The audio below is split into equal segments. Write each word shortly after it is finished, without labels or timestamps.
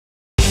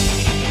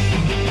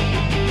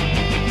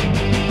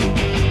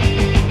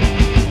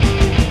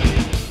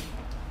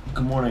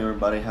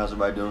everybody? How's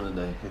everybody doing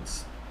today?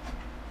 It's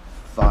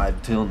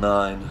 5 till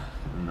 9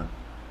 and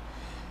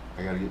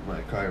I gotta get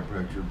my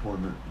chiropractor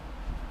appointment.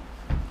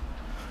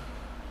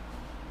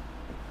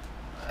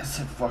 I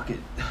said fuck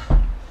it.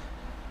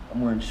 I'm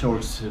wearing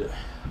shorts today.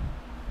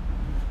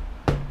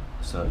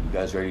 So you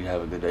guys ready to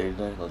have a good day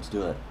today? Let's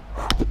do it.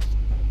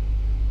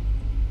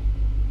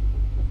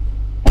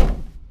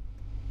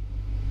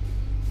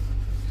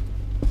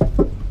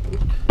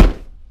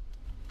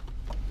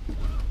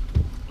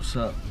 What's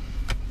up?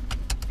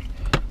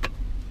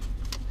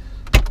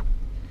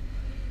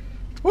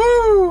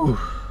 Woo!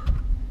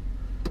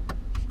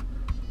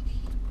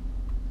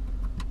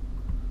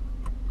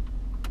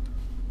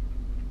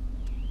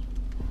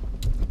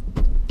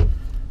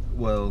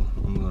 Well,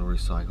 I'm gonna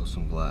recycle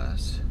some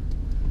glass.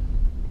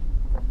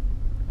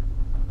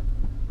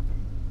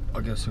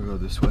 I guess I'll go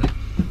this way.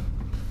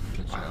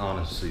 I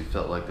honestly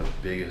felt like the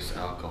biggest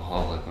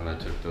alcoholic when I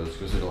took those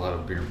because there's a lot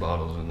of beer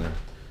bottles in there.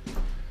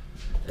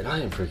 And I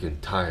am freaking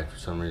tired for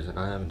some reason.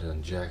 I haven't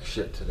done jack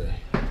shit today.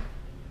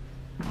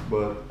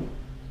 But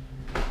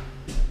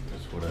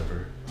that's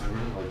whatever. I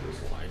really like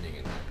this lighting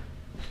in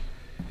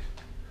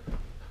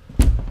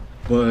there.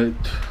 But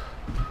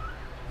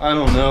I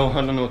don't know.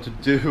 I don't know what to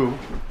do.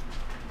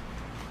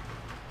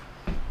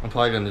 I'm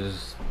probably gonna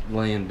just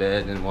lay in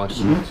bed and watch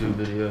some YouTube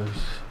videos.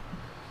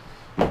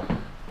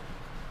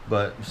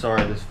 But I'm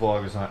sorry this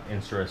vlog is not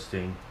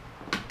interesting.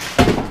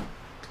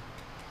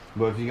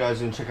 But if you guys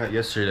didn't check out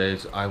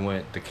yesterday's, I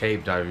went the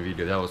cave diving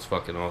video. That was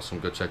fucking awesome.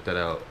 Go check that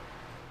out.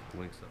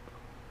 Links up.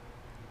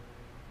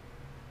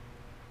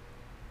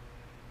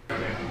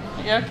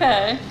 You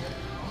okay?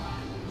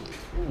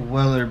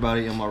 Well,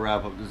 everybody, I'm gonna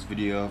wrap up this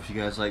video. If you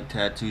guys like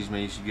tattoos,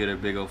 man, you should get a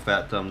big old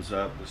fat thumbs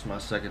up. This is my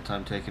second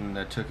time taking it.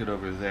 I took it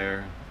over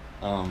there.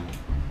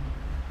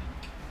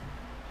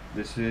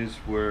 This is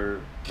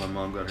where my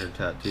mom got her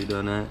tattoo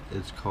done at.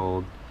 It's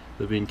called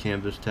Living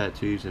Canvas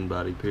Tattoos and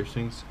Body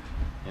Piercings,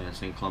 and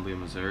it's in Columbia,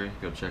 Missouri.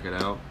 Go check it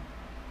out.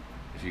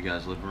 If you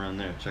guys live around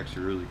there, checks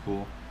are really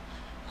cool.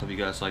 Hope you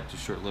guys liked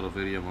this short little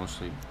video,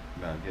 mostly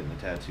about getting the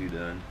tattoo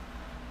done.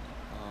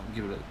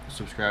 Give it a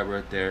subscribe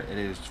right there. It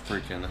is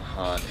freaking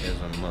hot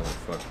as a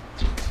motherfucker.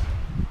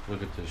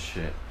 Look at this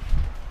shit.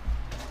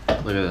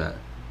 Look at that.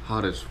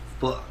 Hot as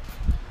fuck.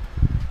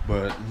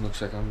 But it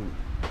looks like I'm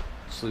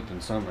sleeping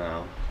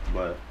somehow.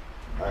 But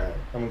alright,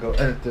 I'm gonna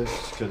go edit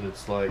this because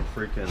it's like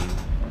freaking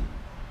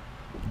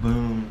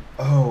boom.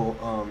 Oh,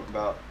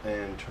 about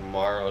in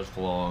tomorrow's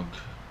vlog,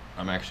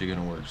 I'm actually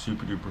gonna work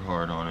super duper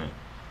hard on it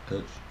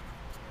because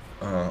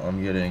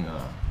I'm getting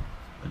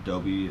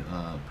Adobe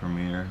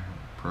Premiere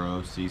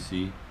Pro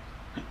CC.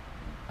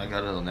 I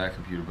got it on that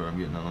computer, but I'm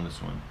getting it on this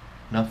one.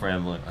 Enough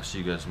rambling. I'll see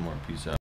you guys some more. Peace out.